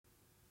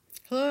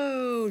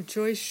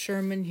Joyce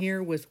Sherman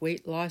here with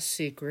Weight Loss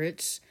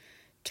Secrets,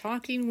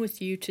 talking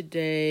with you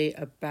today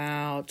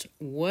about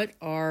what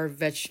are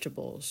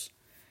vegetables.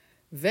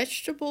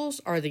 Vegetables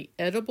are the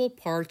edible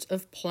parts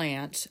of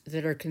plants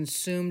that are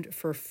consumed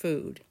for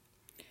food.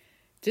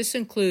 This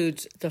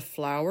includes the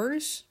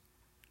flowers,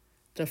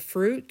 the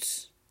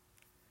fruits,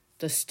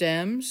 the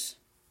stems,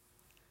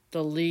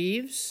 the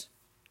leaves,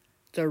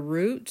 the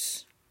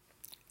roots,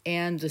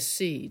 and the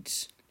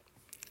seeds.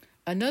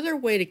 Another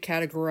way to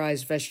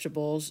categorize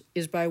vegetables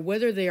is by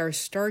whether they are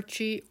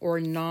starchy or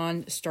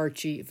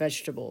non-starchy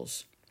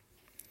vegetables.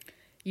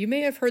 You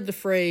may have heard the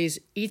phrase,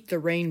 eat the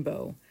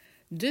rainbow.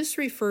 This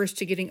refers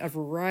to getting a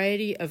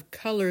variety of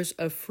colors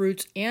of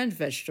fruits and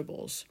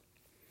vegetables.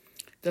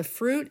 The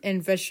fruit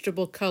and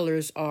vegetable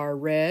colors are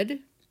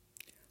red,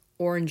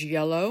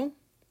 orange-yellow,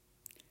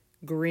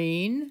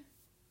 green,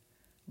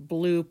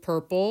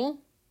 blue-purple,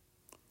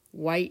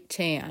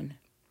 white-tan.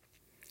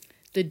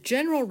 The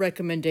general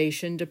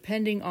recommendation,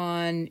 depending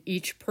on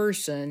each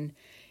person,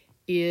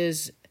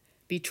 is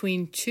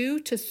between 2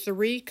 to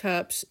 3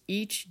 cups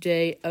each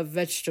day of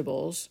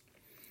vegetables,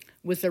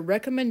 with a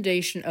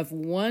recommendation of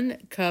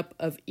 1 cup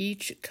of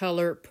each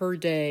color per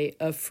day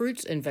of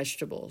fruits and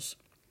vegetables.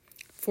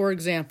 For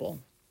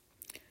example,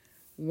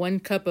 1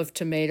 cup of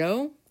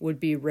tomato would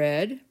be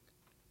red,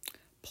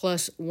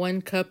 plus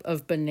 1 cup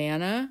of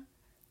banana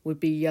would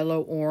be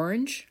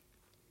yellow-orange,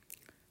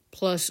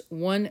 plus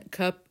 1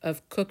 cup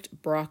of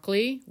cooked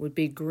broccoli would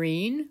be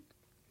green,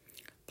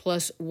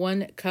 plus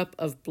 1 cup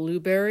of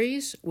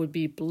blueberries would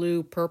be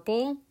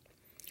blue-purple,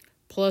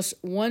 plus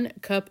 1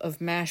 cup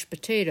of mashed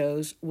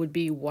potatoes would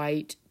be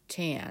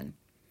white-tan.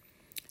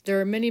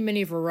 There are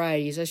many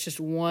varieties. That's just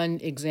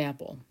one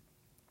example.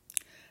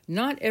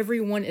 Not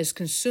everyone is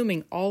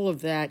consuming all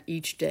of that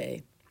each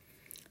day.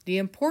 The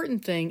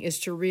important thing is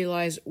to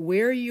realize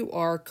where you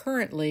are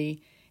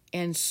currently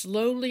and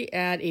slowly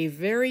add a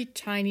very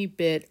tiny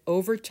bit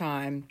over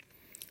time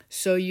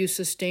so you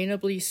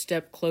sustainably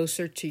step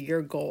closer to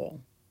your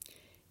goal.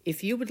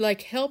 If you would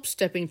like help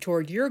stepping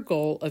toward your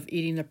goal of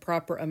eating the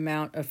proper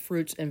amount of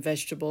fruits and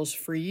vegetables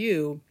for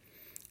you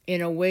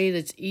in a way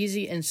that's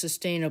easy and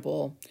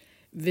sustainable,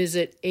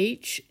 visit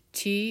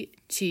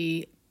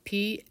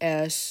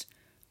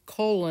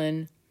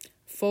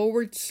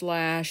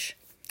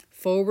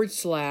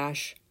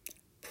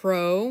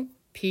https://pro,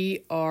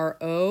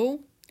 P-R-O,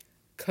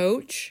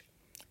 coach,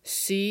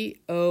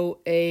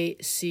 COACH,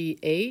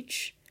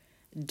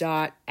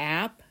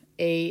 .app,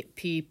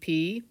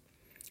 APP,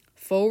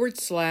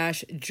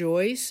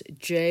 /Joyce,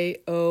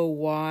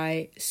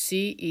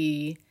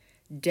 JOYCE,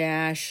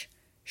 dash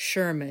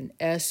Sherman,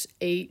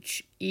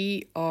 SHERMAN.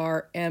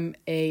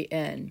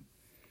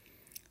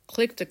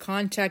 Click the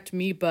Contact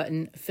Me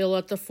button, fill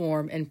out the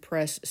form, and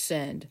press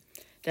Send.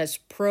 That's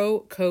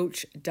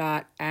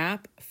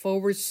procoach.app,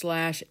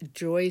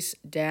 /Joyce,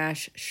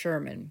 dash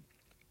Sherman.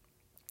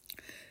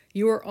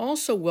 You are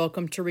also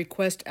welcome to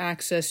request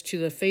access to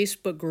the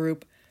Facebook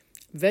group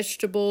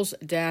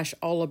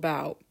Vegetables-All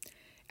About.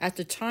 At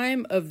the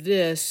time of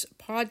this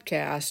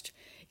podcast,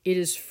 it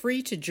is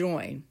free to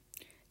join.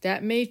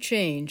 That may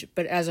change,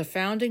 but as a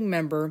founding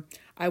member,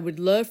 I would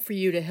love for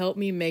you to help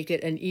me make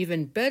it an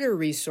even better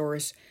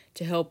resource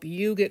to help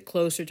you get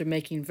closer to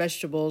making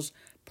vegetables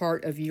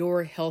part of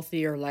your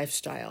healthier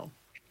lifestyle.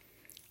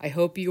 I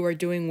hope you are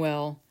doing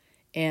well,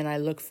 and I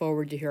look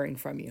forward to hearing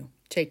from you.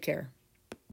 Take care.